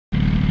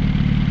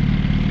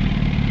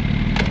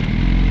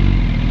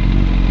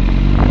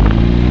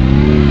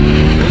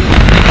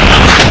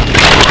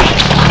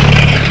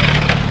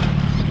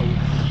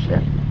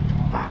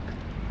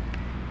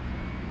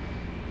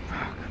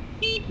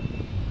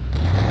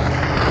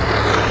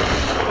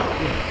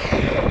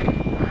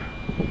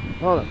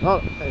Hold it,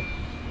 hold it. Hey.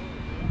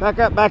 Back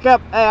up, back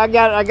up. Hey, I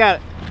got it, I got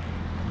it.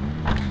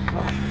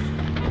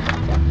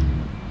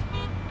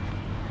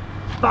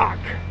 Fuck.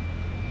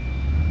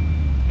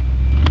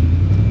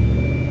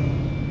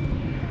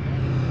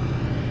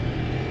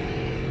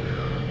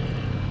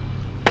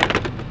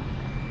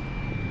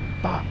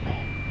 Fuck, man.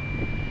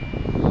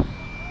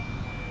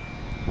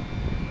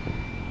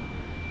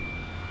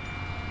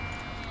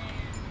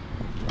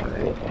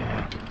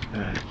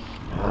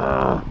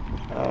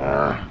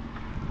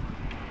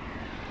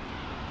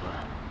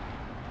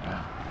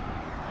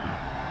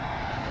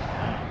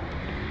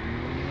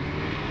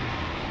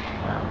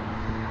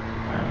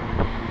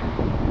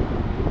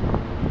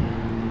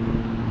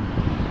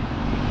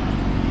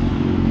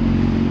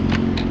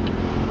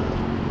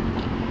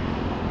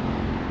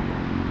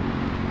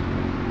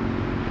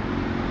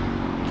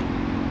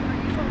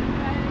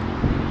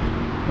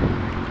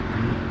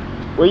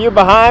 Were you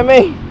behind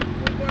me? We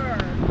were.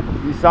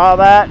 You saw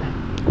that? We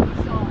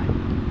saw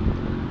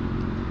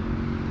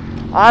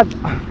it.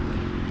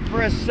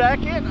 For a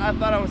second, I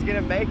thought I was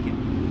gonna make it.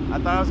 I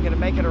thought I was gonna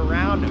make it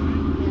around him.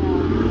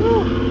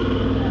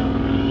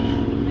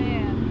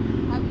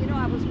 Man, you know,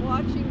 I was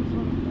watching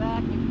from the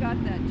back. You've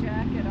got that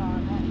jacket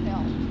on. That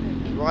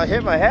helped. Well, I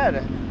hit my head.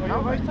 Are you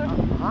alright, sir?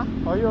 Huh?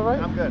 Are you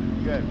alright? I'm good.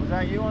 I'm good. Was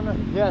that you on the?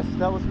 Yes,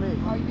 that was me.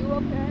 Are you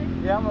okay?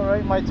 Yeah, I'm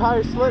alright. My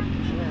tire slipped.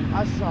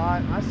 I saw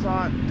it. I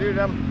saw it, dude.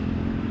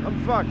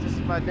 I'm fucked. This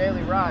is my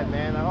daily ride,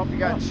 man. I hope you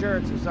got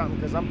insurance or something,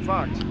 because I'm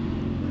fucked.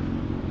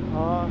 Somebody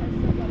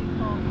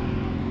called.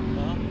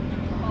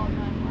 Call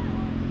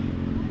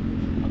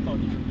 911. I thought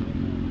you.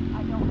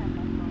 I don't have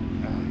my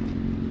phone.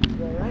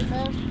 You alright,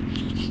 man?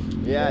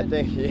 Yeah, I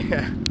think.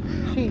 Yeah.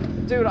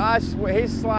 Dude, I swear he's sliding.